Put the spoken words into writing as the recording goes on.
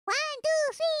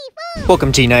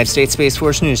Welcome to United States Space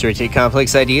Force News, where we take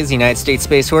complex ideas, the United States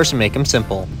Space Force, and make them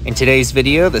simple. In today's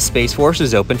video, the Space Force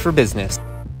is open for business.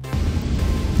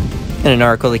 In an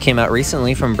article that came out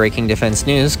recently from Breaking Defense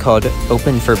News called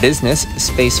Open for Business,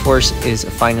 Space Force is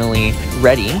finally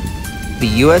ready.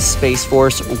 The U.S. Space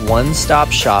Force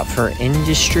one-stop shop for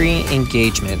industry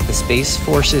engagement. The Space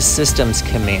Force's Systems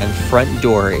Command front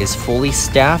door is fully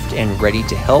staffed and ready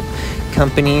to help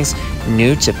companies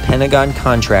new to Pentagon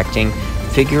contracting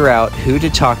figure out who to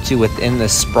talk to within the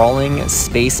sprawling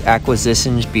space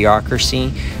acquisitions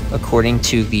bureaucracy, according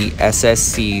to the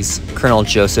SSC's Colonel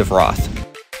Joseph Roth.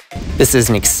 This is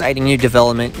an exciting new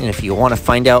development, and if you want to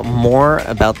find out more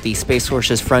about the Space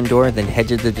Force's front door, then head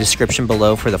to the description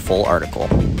below for the full article.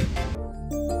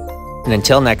 And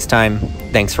until next time,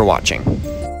 thanks for watching.